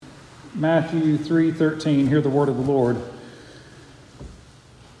Matthew 3:13. Hear the word of the Lord.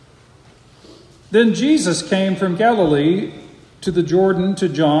 Then Jesus came from Galilee to the Jordan to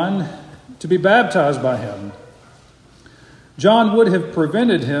John to be baptized by him. John would have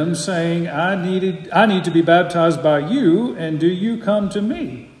prevented him, saying, I need to be baptized by you, and do you come to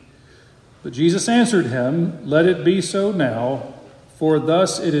me? But Jesus answered him, Let it be so now, for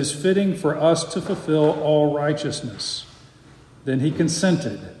thus it is fitting for us to fulfill all righteousness. Then he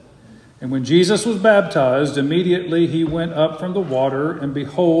consented. And when Jesus was baptized, immediately he went up from the water, and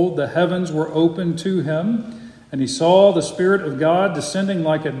behold, the heavens were opened to him, and he saw the Spirit of God descending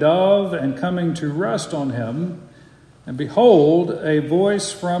like a dove and coming to rest on him. And behold, a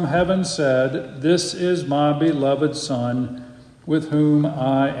voice from heaven said, This is my beloved Son, with whom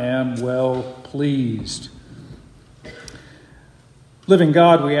I am well pleased. Living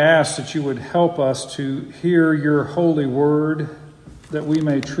God, we ask that you would help us to hear your holy word, that we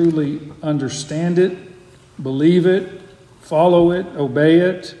may truly understand it, believe it, follow it, obey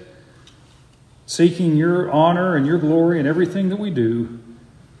it, seeking your honor and your glory in everything that we do.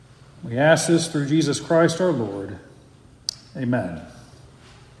 We ask this through Jesus Christ our Lord. Amen.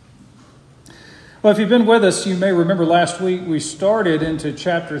 Well, if you've been with us, you may remember last week we started into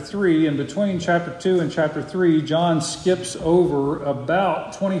chapter 3, and between chapter 2 and chapter 3, John skips over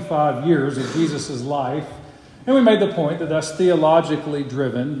about 25 years of Jesus' life. And we made the point that that's theologically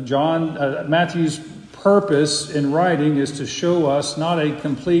driven. Matthew's purpose in writing is to show us not a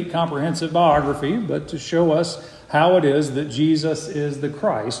complete, comprehensive biography, but to show us how it is that Jesus is the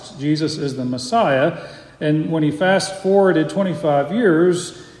Christ. Jesus is the Messiah. And when he fast forwarded 25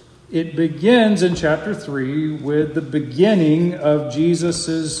 years, it begins in chapter 3 with the beginning of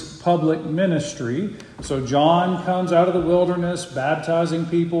Jesus' public ministry. So John comes out of the wilderness baptizing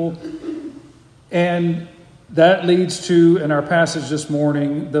people, and that leads to, in our passage this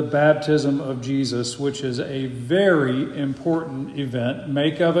morning, the baptism of Jesus, which is a very important event.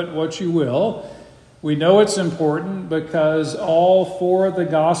 Make of it what you will. We know it's important because all four of the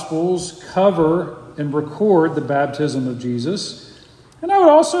Gospels cover and record the baptism of Jesus. And I would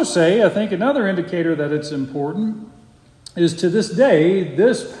also say, I think another indicator that it's important is to this day,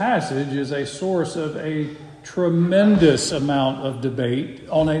 this passage is a source of a tremendous amount of debate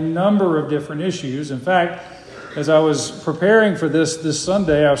on a number of different issues. In fact, as I was preparing for this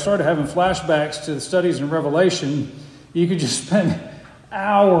Sunday, I started having flashbacks to the studies in Revelation. You could just spend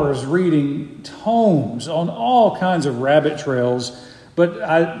hours reading tomes on all kinds of rabbit trails.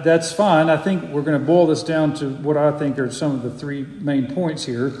 But that's fine. I think we're going to boil this down to what I think are some of the three main points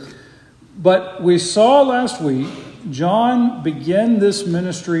here. But we saw last week, John begin this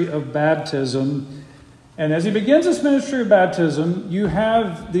ministry of baptism. And as he begins this ministry of baptism, you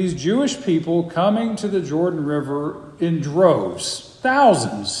have these Jewish people coming to the Jordan River in droves,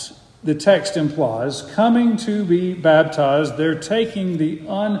 thousands, the text implies, coming to be baptized. They're taking the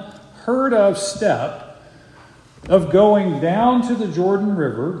unheard of step of going down to the Jordan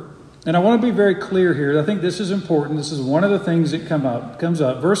River. And I want to be very clear here. I think this is important. This is one of the things that comes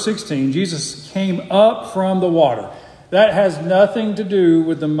up. Verse 16, Jesus came up from the water. That has nothing to do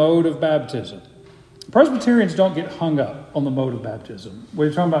with the mode of baptism. Presbyterians don't get hung up on the mode of baptism.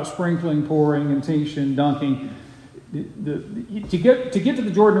 We're talking about sprinkling, pouring, intinction, dunking. To get to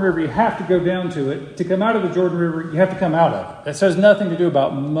the Jordan River, you have to go down to it. To come out of the Jordan River, you have to come out of it. This has nothing to do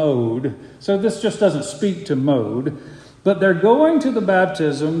about mode. So this just doesn't speak to mode. But they're going to the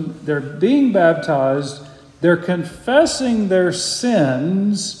baptism. They're being baptized. They're confessing their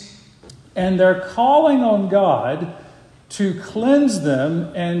sins. And they're calling on God to cleanse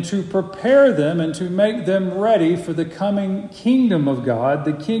them and to prepare them and to make them ready for the coming kingdom of God,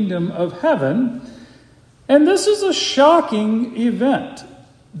 the kingdom of heaven. And this is a shocking event.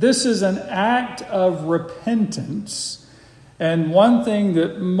 This is an act of repentance. And one thing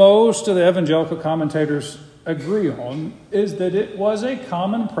that most of the evangelical commentators agree on is that it was a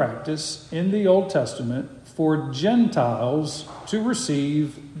common practice in the Old Testament for Gentiles to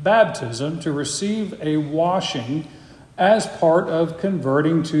receive baptism, to receive a washing as part of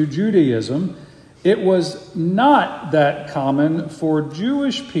converting to Judaism. It was not that common for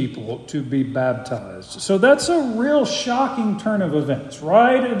Jewish people to be baptized. So that's a real shocking turn of events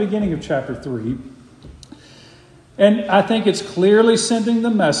right at the beginning of chapter 3. And I think it's clearly sending the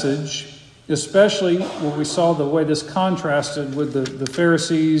message, especially when we saw the way this contrasted with the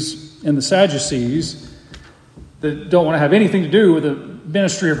Pharisees and the Sadducees that don't want to have anything to do with a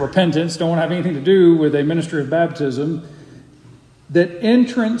ministry of repentance, don't want to have anything to do with a ministry of baptism, that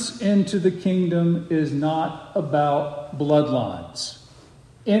entrance into the kingdom is not about bloodlines.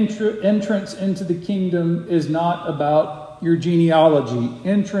 Entrance into the kingdom is not about your genealogy.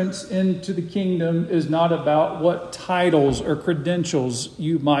 Entrance into the kingdom is not about what titles or credentials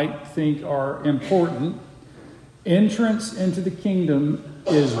you might think are important. Entrance into the kingdom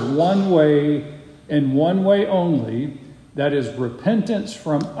is one way and one way only. That is repentance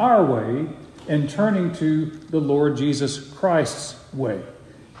from our way and turning to the Lord Jesus Christ's way.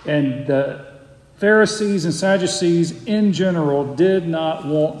 And the Pharisees and Sadducees in general did not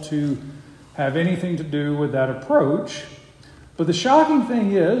want to have anything to do with that approach. But the shocking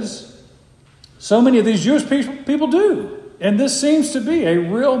thing is, so many of these Jewish people do. And this seems to be a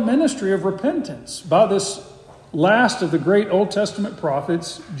real ministry of repentance by this last of the great Old Testament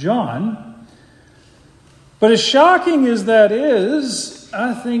prophets, John. But as shocking as that is,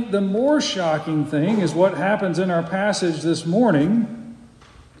 I think the more shocking thing is what happens in our passage this morning,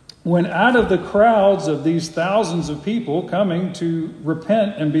 when out of the crowds of these thousands of people coming to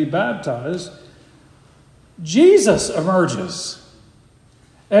repent and be baptized, Jesus emerges.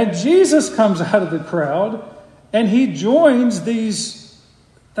 And Jesus comes out of the crowd, and he joins these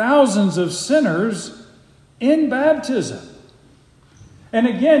thousands of sinners in baptism. And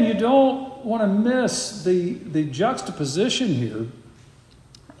again, you don't want to miss the juxtaposition here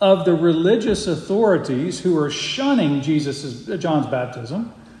of the religious authorities who are shunning John's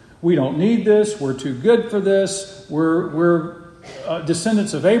baptism. We don't need this. We're too good for this. We're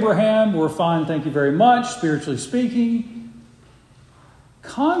descendants of Abraham. We're fine, thank you very much, spiritually speaking.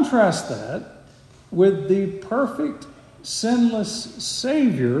 Contrast that with the perfect, sinless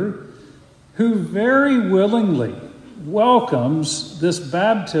Savior who very willingly welcomes this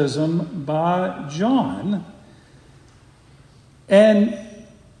baptism by John. And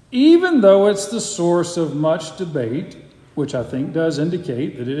even though it's the source of much debate, which I think does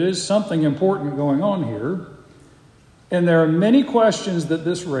indicate that it is something important going on here, and there are many questions that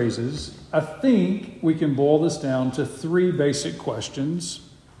this raises, I think we can boil this down to three basic questions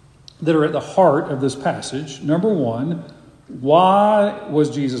that are at the heart of this passage. Number one, why was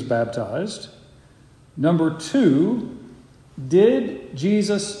Jesus baptized? Number two, did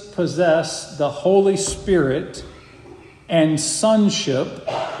Jesus possess the Holy Spirit and sonship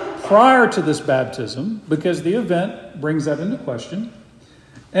prior to this baptism? Because the event brings that into question.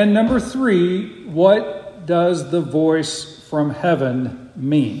 And number three, what does the voice from heaven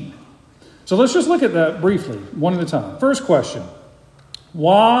mean? So let's just look at that briefly, one at a time. First question,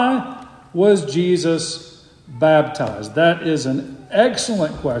 why was Jesus baptized? That is an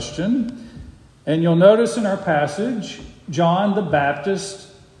excellent question. And you'll notice in our passage, John the Baptist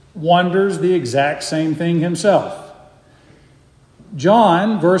wonders the exact same thing himself.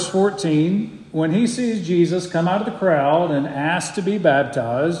 John, verse 14, when he sees Jesus come out of the crowd and ask to be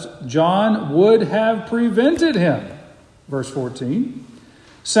baptized, John would have prevented him, verse 14,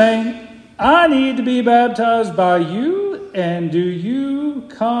 saying, I need to be baptized by you, and do you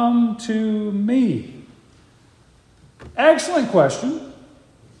come to me? Excellent question.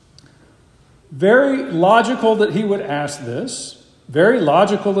 Very logical that he would ask this. Very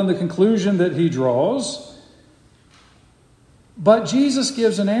logical in the conclusion that he draws. But Jesus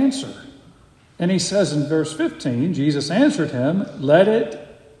gives an answer. And he says in verse 15, Jesus answered him, let it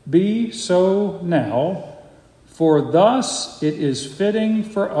be so now, for thus it is fitting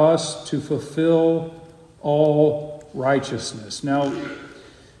for us to fulfill all righteousness. Now,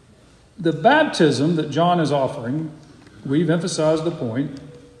 the baptism that John is offering, we've emphasized the point,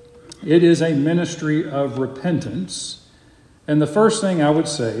 it is a ministry of repentance. And the first thing I would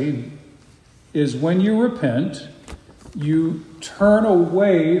say is when you repent, you turn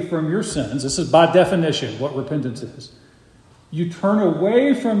away from your sins. This is by definition what repentance is. You turn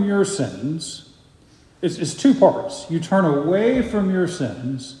away from your sins. It's two parts. You turn away from your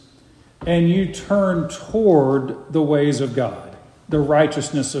sins and you turn toward the ways of God, the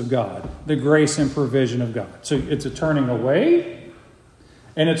righteousness of God, the grace and provision of God. So it's a turning away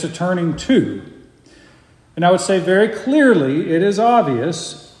and it's a turning to. And I would say very clearly, it is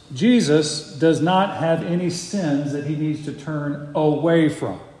obvious Jesus does not have any sins that he needs to turn away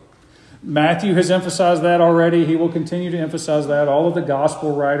from. Matthew has emphasized that already. He will continue to emphasize that. All of the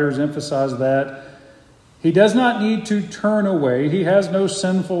gospel writers emphasize that. He does not need to turn away. He has no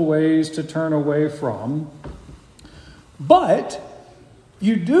sinful ways to turn away from. But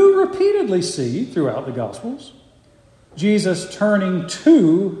you do repeatedly see throughout the Gospels Jesus turning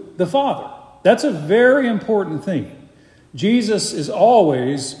to the Father. That's a very important thing. Jesus is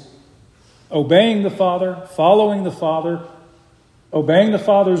always obeying the Father, following the Father, obeying the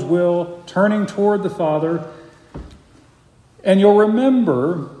Father's will, turning toward the Father. And you'll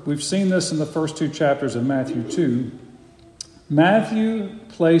remember, we've seen this in the first two chapters of Matthew 2. Matthew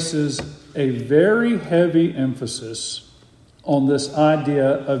places a very heavy emphasis on this idea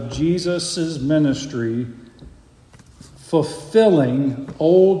of Jesus' ministry fulfilling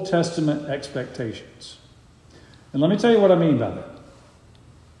Old Testament expectations. And let me tell you what I mean by that.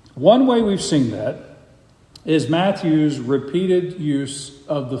 One way we've seen that is Matthew's repeated use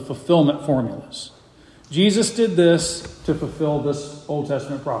of the fulfillment formulas. Jesus did this to fulfill this Old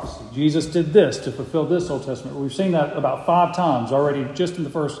Testament prophecy. Jesus did this to fulfill this Old Testament. We've seen that about 5 times already just in the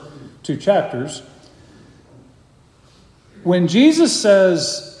first 2 chapters. When Jesus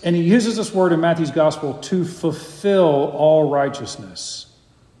says, and he uses this word in Matthew's gospel, to fulfill all righteousness,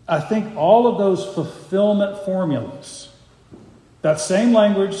 I think all of those fulfillment formulas, that same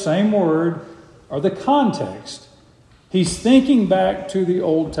language, same word, are the context. He's thinking back to the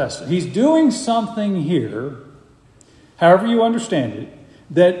Old Testament. He's doing something here, however you understand it,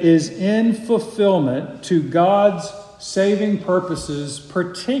 that is in fulfillment to God's saving purposes,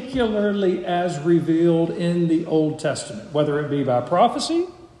 particularly as revealed in the Old Testament, whether it be by prophecy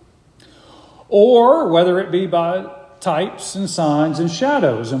or whether it be by types and signs and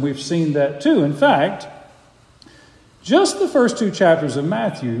shadows. And we've seen that too. In fact, just the first 2 chapters of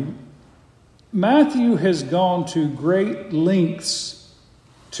Matthew has gone to great lengths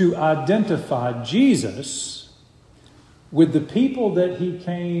to identify Jesus with the people that he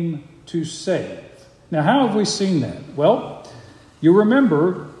came to save. Now, how have we seen that? Well, you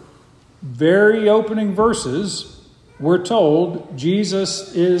remember, very opening verses, we're told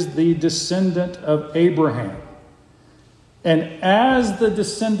Jesus is the descendant of Abraham. And as the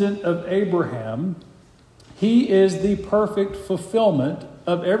descendant of Abraham, he is the perfect fulfillment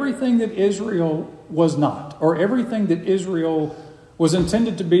of everything that Israel was not, or everything that Israel was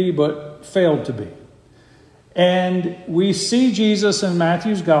intended to be but failed to be. And we see Jesus in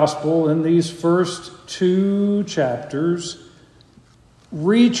Matthew's gospel in these first 2 chapters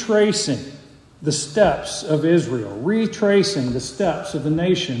retracing the steps of Israel, retracing the steps of the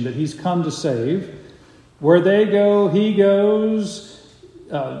nation that he's come to save. Where they go, he goes.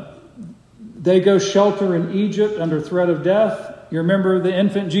 They go shelter in Egypt under threat of death. You remember the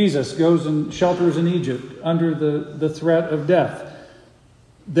infant Jesus goes and shelters in Egypt under the threat of death.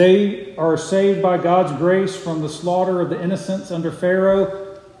 They are saved by God's grace from the slaughter of the innocents under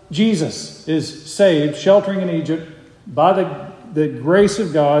Pharaoh. Jesus is saved, sheltering in Egypt, by the grace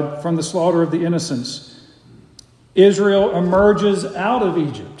of God from the slaughter of the innocents. Israel emerges out of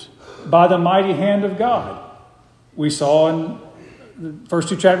Egypt by the mighty hand of God. We saw in the first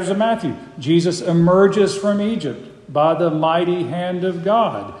 2 chapters of Matthew, Jesus emerges from Egypt by the mighty hand of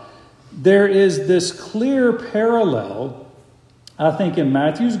God. There is this clear parallel, I think, in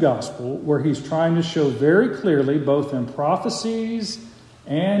Matthew's gospel, where he's trying to show very clearly, both in prophecies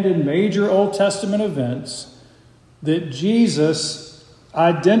and in major Old Testament events, that Jesus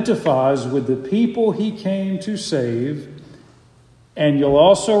identifies with the people he came to save. And you'll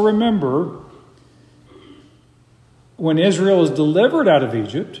also remember, when Israel is delivered out of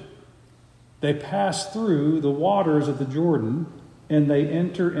Egypt, they pass through the waters of the Jordan and they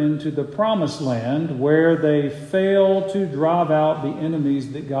enter into the promised land, where they fail to drive out the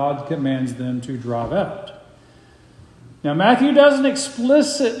enemies that God commands them to drive out. Now, Matthew doesn't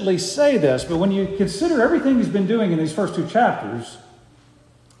explicitly say this, but when you consider everything he's been doing in these first 2 chapters,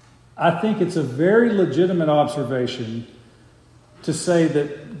 I think it's a very legitimate observation to say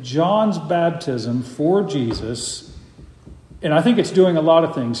that John's baptism for Jesus, and I think it's doing a lot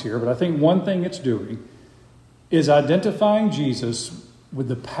of things here, but I think one thing it's doing is identifying Jesus with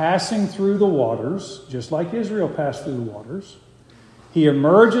the passing through the waters, just like Israel passed through the waters. He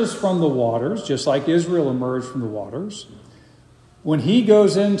emerges from the waters, just like Israel emerged from the waters. When he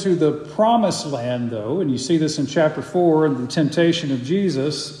goes into the promised land, though, and you see this in chapter 4, in the temptation of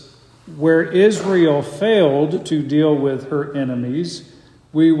Jesus, where Israel failed to deal with her enemies,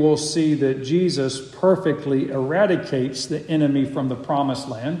 we will see that Jesus perfectly eradicates the enemy from the promised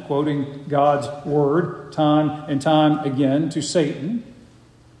land, quoting God's word time and time again to Satan.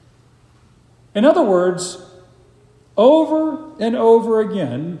 In other words, over and over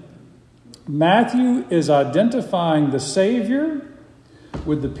again, Matthew is identifying the Savior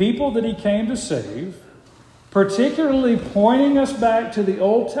with the people that he came to save, particularly pointing us back to the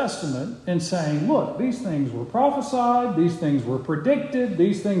Old Testament and saying, look, these things were prophesied, these things were predicted,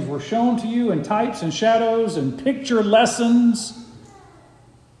 these things were shown to you in types and shadows and picture lessons.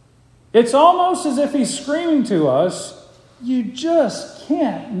 It's almost as if he's screaming to us, you just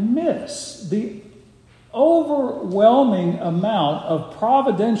can't miss the overwhelming amount of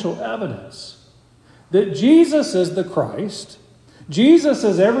providential evidence that Jesus is the Christ. Jesus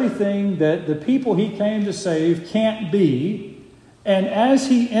is everything that the people he came to save can't be. And as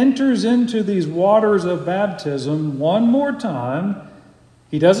he enters into these waters of baptism one more time,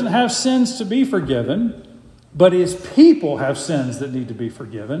 he doesn't have sins to be forgiven, but his people have sins that need to be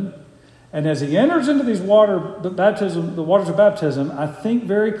forgiven. And as he enters into these the waters of baptism, I think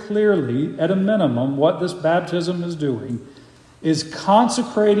very clearly, at a minimum, what this baptism is doing is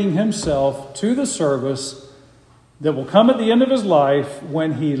consecrating himself to the service that will come at the end of his life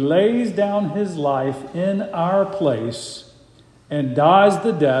when he lays down his life in our place and dies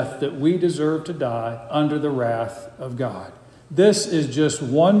the death that we deserve to die under the wrath of God. This is just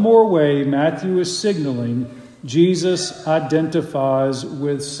one more way Matthew is signaling Jesus identifies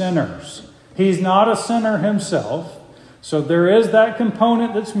with sinners. He's not a sinner himself, so there is that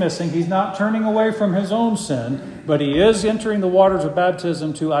component that's missing. He's not turning away from his own sin, but he is entering the waters of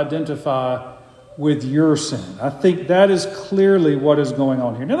baptism to identify with your sin. I think that is clearly what is going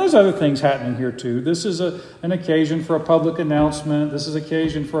on here. Now, there's other things happening here too. This is an occasion for a public announcement. This is an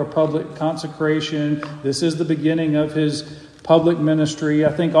occasion for a public consecration. This is the beginning of his public ministry.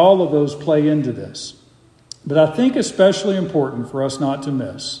 I think all of those play into this. But I think especially important for us not to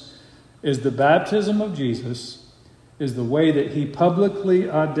miss is the baptism of Jesus is the way that he publicly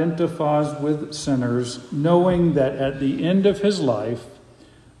identifies with sinners, knowing that at the end of his life,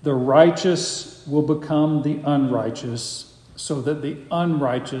 the righteous will become the unrighteous, so that the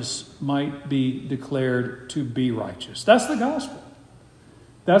unrighteous might be declared to be righteous. That's the gospel.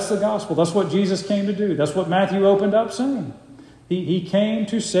 That's the gospel. That's what Jesus came to do. That's what Matthew opened up saying. He came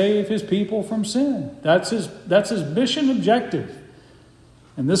to save his people from sin. That's his mission objective.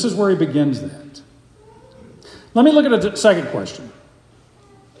 And this is where he begins that. Let me look at a second question.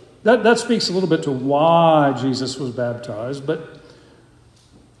 That speaks a little bit to why Jesus was baptized. But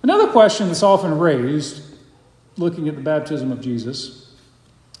another question that's often raised, looking at the baptism of Jesus,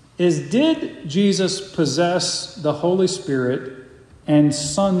 is did Jesus possess the Holy Spirit and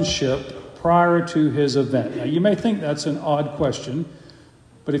sonship prior to his event? Now, you may think that's an odd question,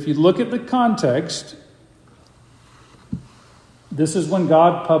 but if you look at the context, this is when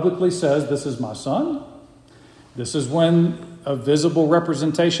God publicly says, "This is my son." This is when a visible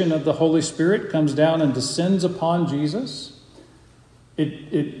representation of the Holy Spirit comes down and descends upon Jesus.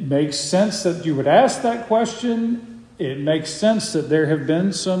 It makes sense that you would ask that question. It makes sense that there have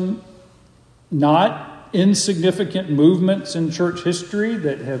been some not insignificant movements in church history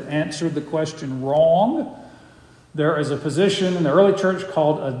that have answered the question wrong. There is a position in the early church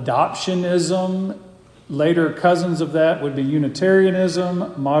called adoptionism. Later cousins of that would be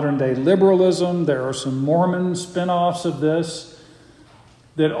Unitarianism, modern-day liberalism. There are some Mormon spin-offs of this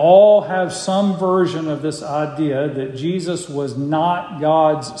that all have some version of this idea that Jesus was not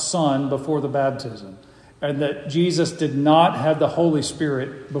God's son before the baptism, and that Jesus did not have the Holy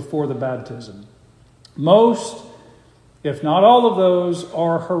Spirit before the baptism. Most, if not all of those,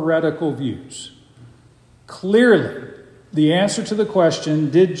 are heretical views. Clearly, the answer to the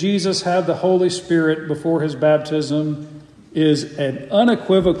question, did Jesus have the Holy Spirit before his baptism, is an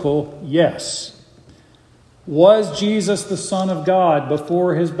unequivocal yes. Was Jesus the Son of God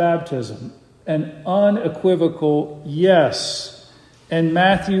before his baptism? An unequivocal yes. And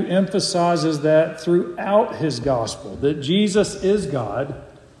Matthew emphasizes that throughout his gospel, that Jesus is God.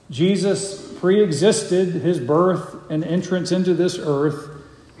 Jesus pre-existed his birth and entrance into this earth.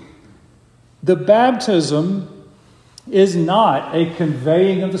 The baptism is not a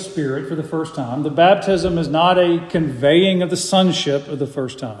conveying of the Spirit for the first time. The baptism is not a conveying of the sonship of the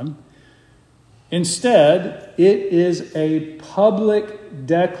first time. Instead, it is a public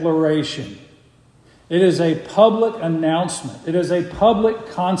declaration. It is a public announcement. It is a public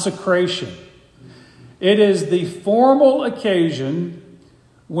consecration. It is the formal occasion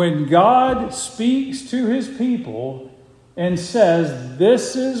when God speaks to his people and says,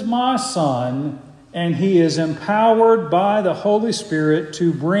 "This is my son," and he is empowered by the Holy Spirit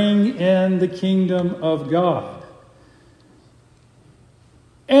to bring in the kingdom of God.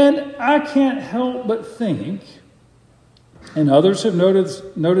 And I can't help but think, and others have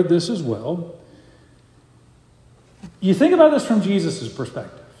noted this as well, you think about this from Jesus'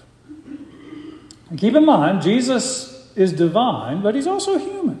 perspective. And keep in mind, Jesus is divine, but he's also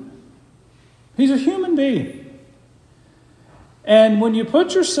human. He's a human being. And when you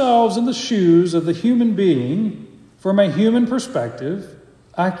put yourselves in the shoes of the human being from a human perspective,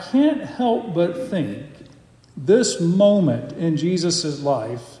 I can't help but think this moment in Jesus'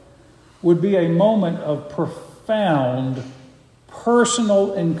 life would be a moment of profound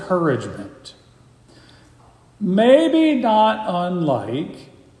personal encouragement. Maybe not unlike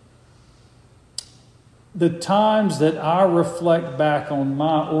the times that I reflect back on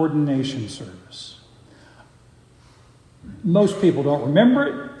my ordination service. Most people don't remember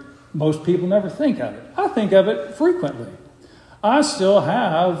it. Most people never think of it. I think of it frequently. I still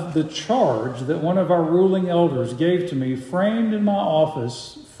have the charge that one of our ruling elders gave to me framed in my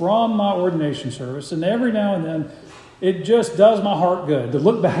office from my ordination service. And every now and then, it just does my heart good to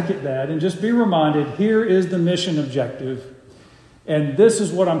look back at that and just be reminded, here is the mission objective, and this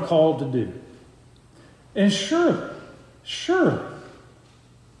is what I'm called to do. And surely,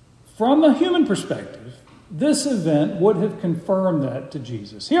 from a human perspective, this event would have confirmed that to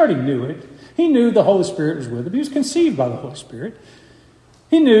Jesus. He already knew it. He knew the Holy Spirit was with him. He was conceived by the Holy Spirit.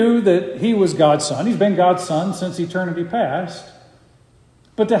 He knew that he was God's son. He's been God's son since eternity past.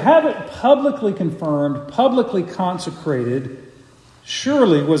 But to have it publicly confirmed, publicly consecrated,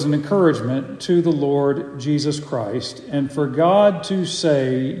 surely was an encouragement to the Lord Jesus Christ. And for God to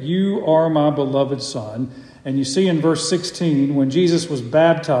say, you are my beloved son. And you see in verse 16, when Jesus was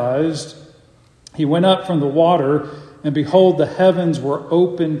baptized, he went up from the water, and behold, the heavens were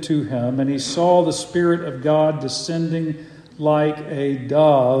opened to him, and he saw the Spirit of God descending like a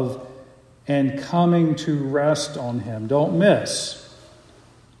dove and coming to rest on him. Don't miss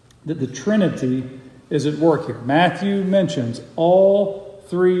that the Trinity is at work here. Matthew mentions all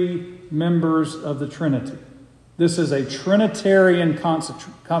three members of the Trinity. This is a Trinitarian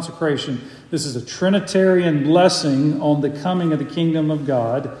consecration. This is a Trinitarian blessing on the coming of the kingdom of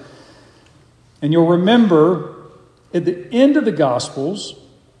God. And you'll remember at the end of the Gospels,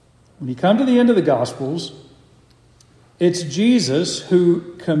 when you come to the end of the Gospels, it's Jesus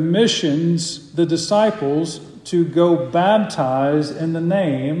who commissions the disciples to go baptize in the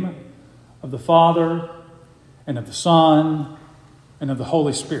name of the Father and of the Son and of the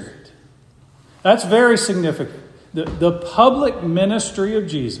Holy Spirit. That's very significant. The public ministry of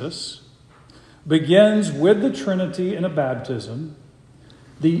Jesus begins with the Trinity in a baptism.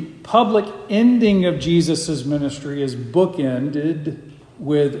 The public ending of Jesus' ministry is bookended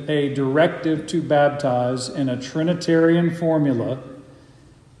with a directive to baptize in a Trinitarian formula.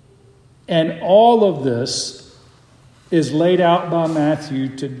 And all of this is laid out by Matthew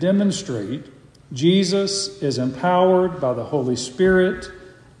to demonstrate Jesus is empowered by the Holy Spirit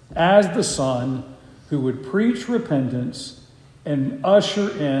as the Son who would preach repentance and usher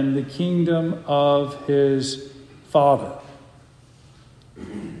in the kingdom of his Father.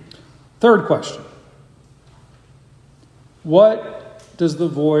 Third question. What does the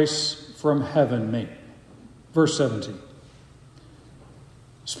voice from heaven mean? Verse 17.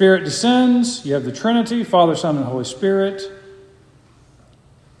 Spirit descends. You have the Trinity, Father, Son, and Holy Spirit.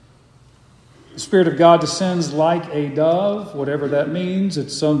 The Spirit of God descends like a dove, whatever that means.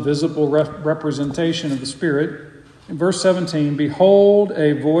 It's some visible representation of the Spirit. In verse 17, behold,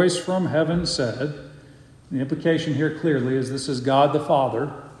 a voice from heaven said, the implication here clearly is this is God the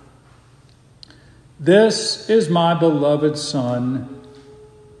Father. This is my beloved Son,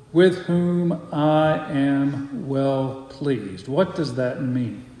 with whom I am well pleased. What does that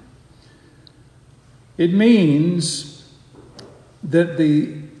mean? It means that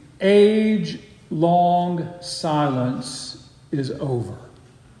the age-long silence is over.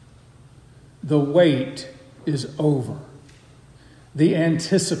 The wait is over. The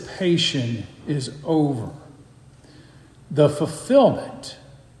anticipation is over. The fulfillment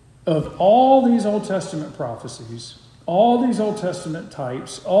of all these Old Testament prophecies, all these Old Testament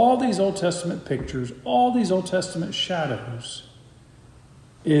types, all these Old Testament pictures, all these Old Testament shadows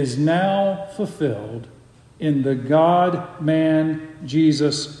is now fulfilled in the God-man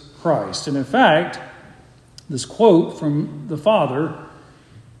Jesus Christ. And in fact, this quote from the Father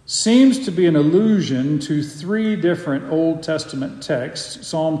seems to be an allusion to three different Old Testament texts: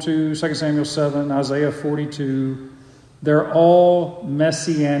 Psalm 2, 2 Samuel 7, Isaiah 42. They're all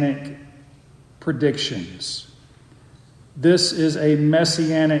messianic predictions. This is a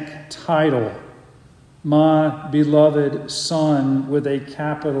messianic title. My beloved Son with a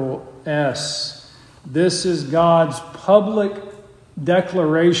capital S. This is God's public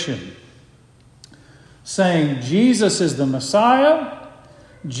declaration saying Jesus is the Messiah,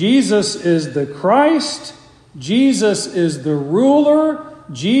 Jesus is the Christ, Jesus is the ruler,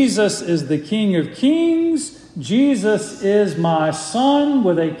 Jesus is the King of Kings, Jesus is my Son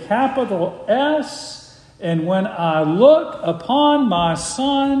with a capital S, and when I look upon my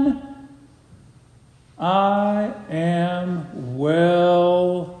Son, I am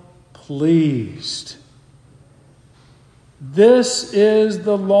well pleased. This is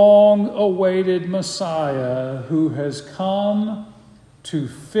the long-awaited Messiah who has come to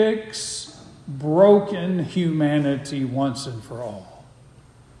fix broken humanity once and for all.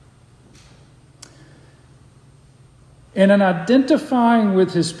 And in identifying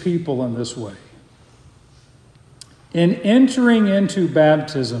with his people in this way, in entering into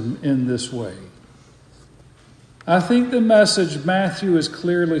baptism in this way, I think the message Matthew is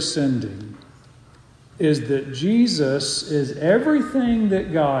clearly sending is that Jesus is everything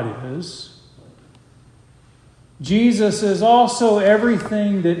that God is. Jesus is also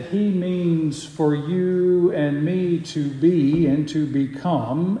everything that he means for you and me to be and to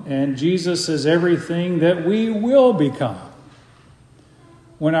become. And Jesus is everything that we will become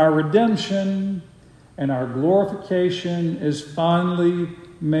when our redemption and our glorification is finally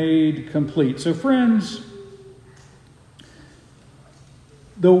made complete. So friends,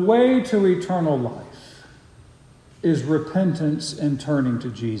 the way to eternal life is repentance and turning to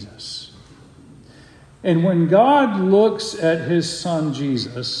Jesus. And when God looks at his Son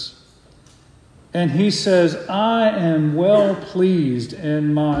Jesus, and he says, I am well pleased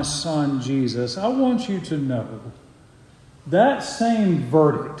in my Son Jesus, I want you to know that same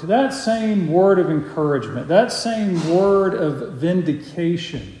verdict, that same word of encouragement, that same word of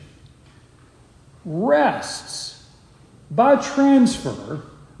vindication rests by transfer,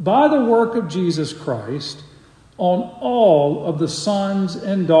 by the work of Jesus Christ, on all of the sons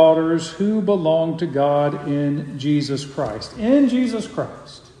and daughters who belong to God in Jesus Christ. In Jesus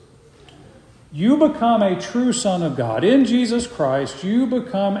Christ, you become a true son of God. In Jesus Christ, you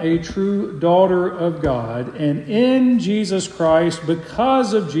become a true daughter of God. And in Jesus Christ,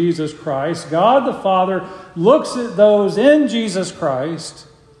 because of Jesus Christ, God the Father looks at those in Jesus Christ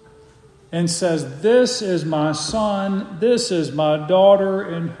and says, this is my son, this is my daughter,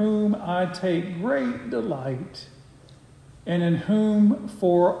 in whom I take great delight, and in whom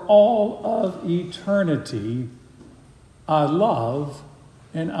for all of eternity I love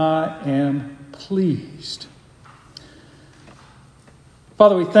and I am pleased.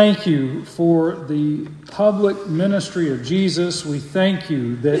 Father, we thank you for the public ministry of Jesus. We thank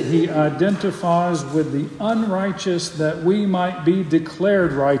you that he identifies with the unrighteous that we might be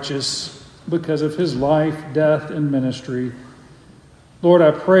declared righteous because of his life, death, and ministry. Lord,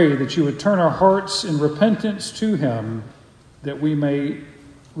 I pray that you would turn our hearts in repentance to him, that we may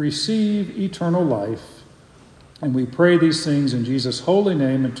receive eternal life. And we pray these things in Jesus' holy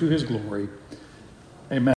name and to his glory. Amen.